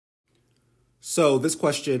So this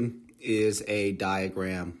question is a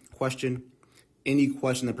diagram question. Any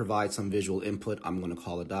question that provides some visual input, I'm going to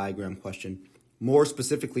call a diagram question. More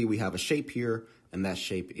specifically, we have a shape here, and that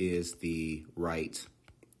shape is the right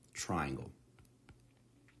triangle.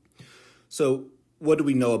 So what do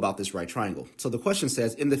we know about this right triangle? So the question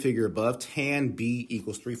says, in the figure above, tan B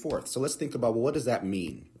equals 3/4. So let's think about, well, what does that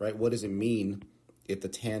mean, right? What does it mean if the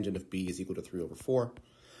tangent of B is equal to 3/4?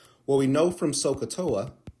 Well, we know from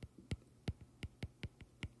SOHCAHTOA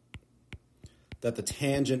that the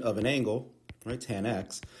tangent of an angle, right, tan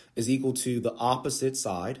x, is equal to the opposite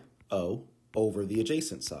side, O, over the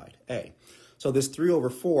adjacent side, A. So this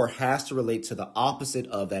 3/4 has to relate to the opposite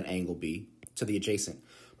of that angle B, to the adjacent.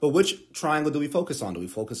 But which triangle do we focus on? Do we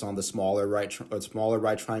focus on the smaller right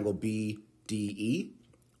triangle BDE,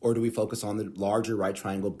 or do we focus on the larger right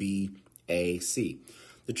triangle BAC?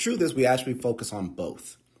 The truth is we actually focus on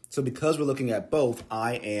both. So because we're looking at both,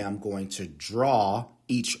 I am going to draw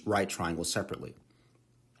each right triangle separately.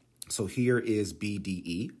 So here is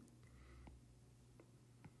BDE.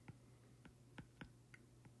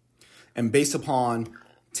 And based upon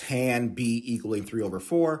tan B equaling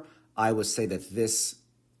 3/4, I would say that this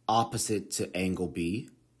opposite to angle B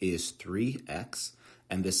is 3x,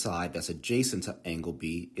 and this side that's adjacent to angle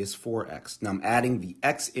B is 4x. Now I'm adding the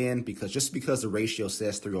x in because just because the ratio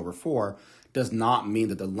says 3/4 does not mean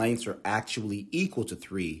that the lengths are actually equal to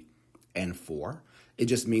 3 and 4. It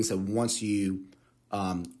just means that once you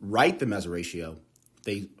write them as a ratio,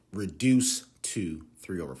 they reduce to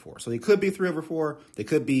 3/4. So they could be 3/4. They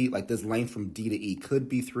could be like this length from D to E could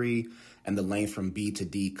be 3, and the length from B to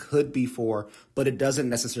D could be 4, but it doesn't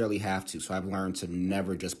necessarily have to. So I've learned to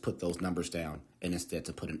never just put those numbers down and instead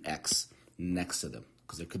to put an X next to them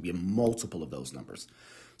because there could be a multiple of those numbers.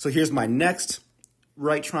 So here's my next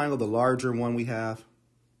right triangle, the larger one we have,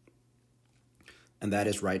 and that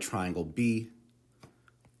is right triangle BAC.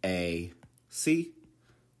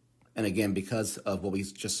 And again, because of what we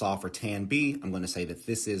just saw for tan B, I'm going to say that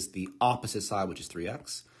this is the opposite side, which is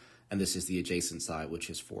 3x, and this is the adjacent side, which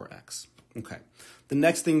is 4x. Okay. The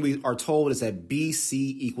next thing we are told is that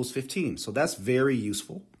BC equals 15. So that's very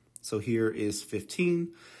useful. So here is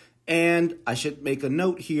 15. And I should make a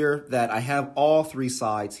note here that I have all three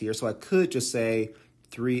sides here. So I could just say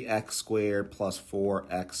 3x squared plus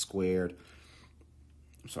 4x squared.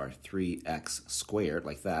 3x squared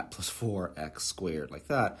like that plus 4x squared like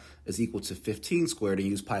that is equal to 15 squared and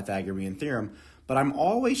use Pythagorean theorem. But I'm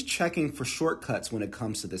always checking for shortcuts when it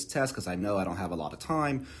comes to this test because I know I don't have a lot of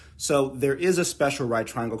time. So there is a special right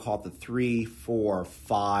triangle called the 3, 4,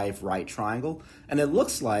 5 right triangle. And it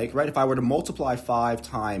looks like, right, if I were to multiply 5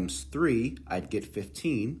 times 3, I'd get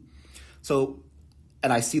 15. So,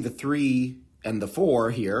 and I see the 3 and the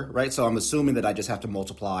 4 here, right? So I'm assuming that I just have to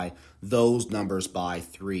multiply those numbers by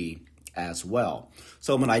 3 as well.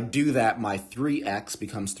 So when I do that, my 3x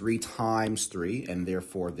becomes 3 times 3, and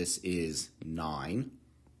therefore this is 9.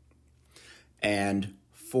 And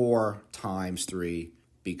 4 times 3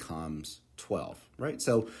 becomes 12, right?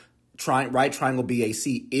 So right triangle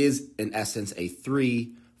BAC is, in essence, a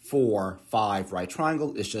 3, 4, 5 right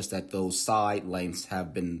triangle. It's just that those side lengths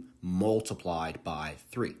have been multiplied by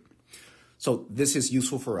 3. So this is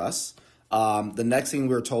useful for us. The next thing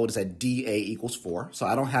we're told is that DA equals 4. So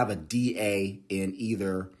I don't have a DA in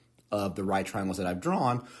either of the right triangles that I've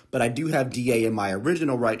drawn, but I do have DA in my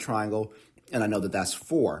original right triangle, and I know that that's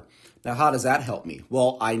 4. Now, how does that help me?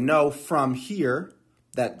 Well, I know from here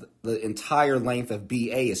that the entire length of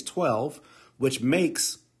BA is 12, which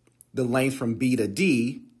makes the length from B to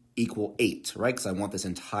D equal 8, right? Because I want this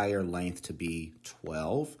entire length to be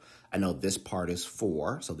 12. I know this part is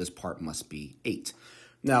 4, so this part must be 8.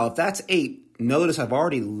 Now, if that's 8, notice I've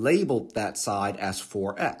already labeled that side as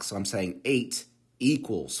 4x. So I'm saying 8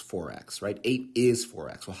 equals 4x, right? 8 is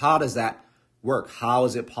 4x. Well, how does that work? How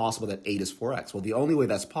is it possible that 8 is 4x? Well, the only way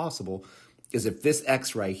that's possible is if this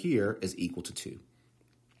x right here is equal to 2.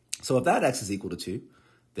 So if that x is equal to 2,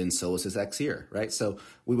 then so is this x here, right? So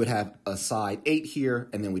we would have a side 8 here,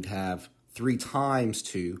 and then we'd have 3 times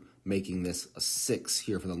 2, making this a 6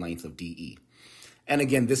 here for the length of DE. And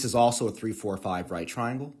again, this is also a 3, 4, 5 right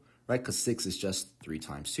triangle, right? Because 6 is just 3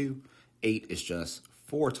 times 2. 8 is just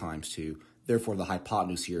 4 times 2. Therefore, the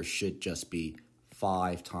hypotenuse here should just be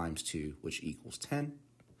 5 times 2, which equals 10.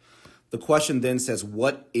 The question then says,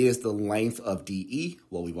 what is the length of DE?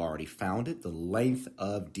 Well, we've already found it. The length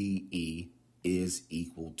of DE is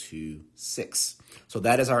equal to 6. So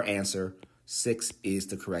that is our answer. 6 is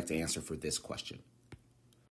the correct answer for this question.